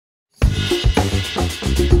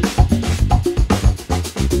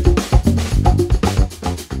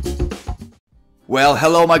Well,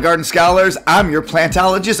 hello my garden scholars, I'm your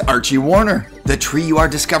plantologist Archie Warner. The tree you are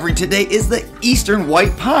discovering today is the Eastern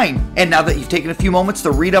White Pine, and now that you've taken a few moments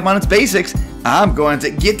to read up on its basics, I'm going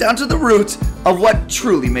to get down to the roots of what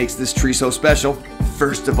truly makes this tree so special.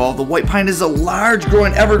 First of all, the white pine is a large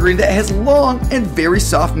growing evergreen that has long and very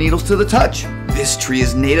soft needles to the touch. This tree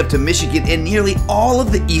is native to Michigan and nearly all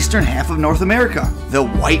of the eastern half of North America. The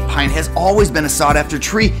white pine has always been a sought-after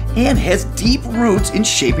tree and has deep roots in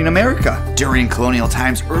shaping America. During colonial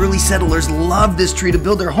times, early settlers loved this tree to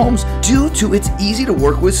build their homes due to its easy to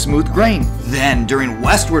work with smooth grain. Then, during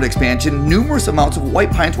westward expansion, numerous amounts of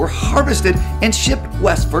white pines were harvested and shipped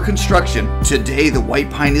west for construction. Today, the white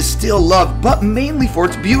pine is still loved, but mainly for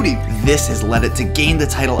its beauty. This has led it to gain the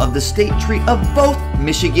title of the state tree of both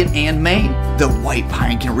Michigan and Maine. The white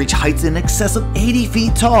pine can reach heights in excess of 80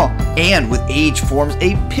 feet tall, and with age forms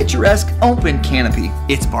a picturesque open canopy.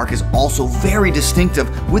 Its bark is also very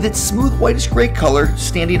distinctive, with its smooth whitish gray color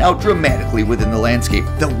standing out dramatically within the landscape.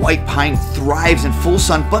 The white pine thrives in full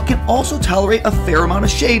sun, but can also tolerate a fair amount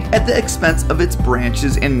of shade at the expense of its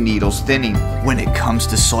branches and needles thinning. When it comes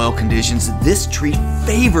to soil conditions, this tree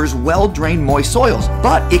favors well-drained moist soils,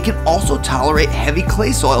 but it can also tolerate heavy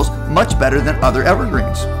clay soils much better than other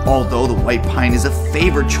evergreens. Although the white pine is a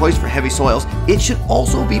favored choice for heavy soils, it should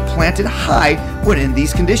also be planted high when in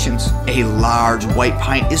these conditions. A large white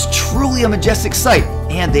pine is truly a majestic sight,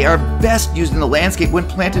 and they are best used in the landscape when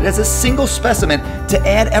planted as a single specimen to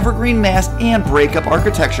add evergreen mass and break up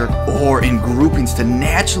architecture, or in groupings to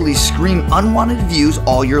naturally screen unwanted views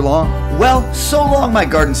all year long. Well, so long my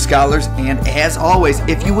garden scholars, and as always,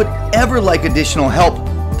 if you would ever like additional help,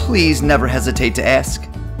 please never hesitate to ask.